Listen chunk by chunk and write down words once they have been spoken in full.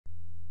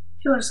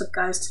Hey, what's up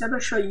guys? Today I'm going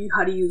to show you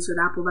how to use an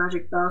Apple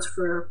Magic Mouse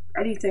for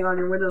anything on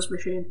your Windows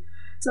machine.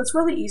 So it's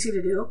really easy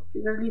to do.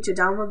 You're going to need to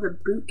download the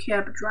Boot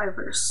Camp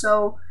drivers.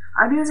 So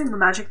I'm using the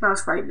Magic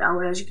Mouse right now,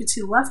 and as you can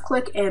see, left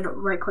click and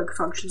right click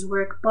functions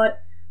work,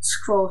 but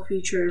scroll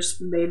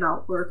features may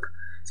not work.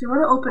 So you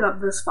want to open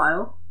up this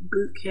file,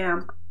 Boot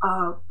Camp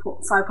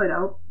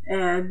 5.0,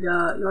 and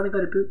you want to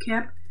go to Boot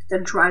Camp,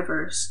 then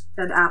drivers,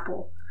 then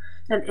Apple.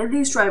 Then in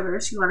these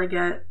drivers, you want to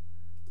get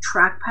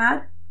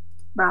trackpad,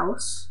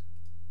 mouse,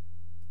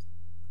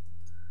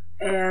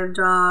 and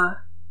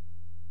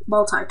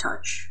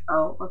multi-touch.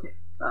 Oh, okay.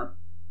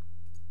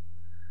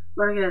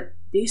 We're gonna get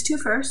these two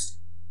first,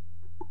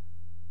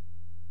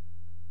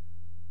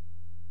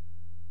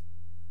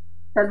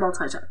 then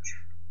multi-touch,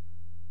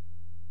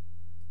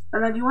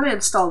 and then you want to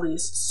install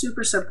these.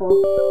 Super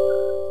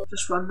simple.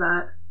 Just run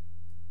that,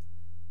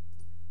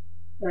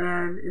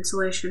 and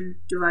installation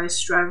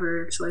device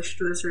driver,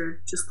 installation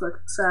wizard. Just click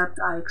accept.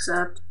 I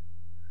accept.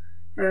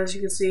 And as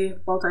you can see,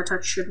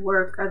 multi-touch should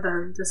work, and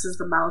then this is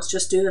the mouse.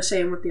 Just do the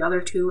same with the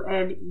other two,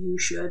 and you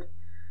should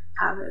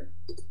have it.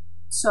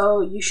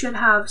 So you should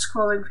have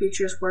scrolling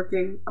features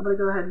working. I'm going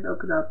to go ahead and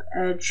open up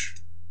Edge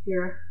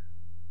here.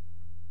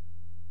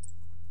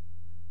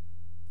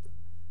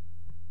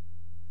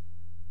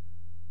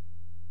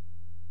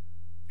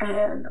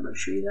 And I'm going to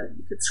show you that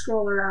you could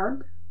scroll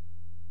around.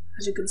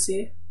 As you can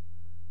see,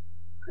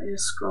 I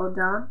just scrolled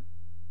down.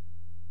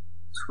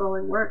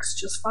 Scrolling works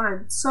just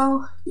fine.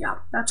 So yeah,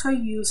 that's how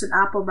you use an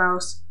Apple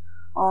mouse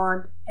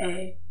on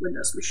a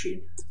Windows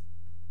machine.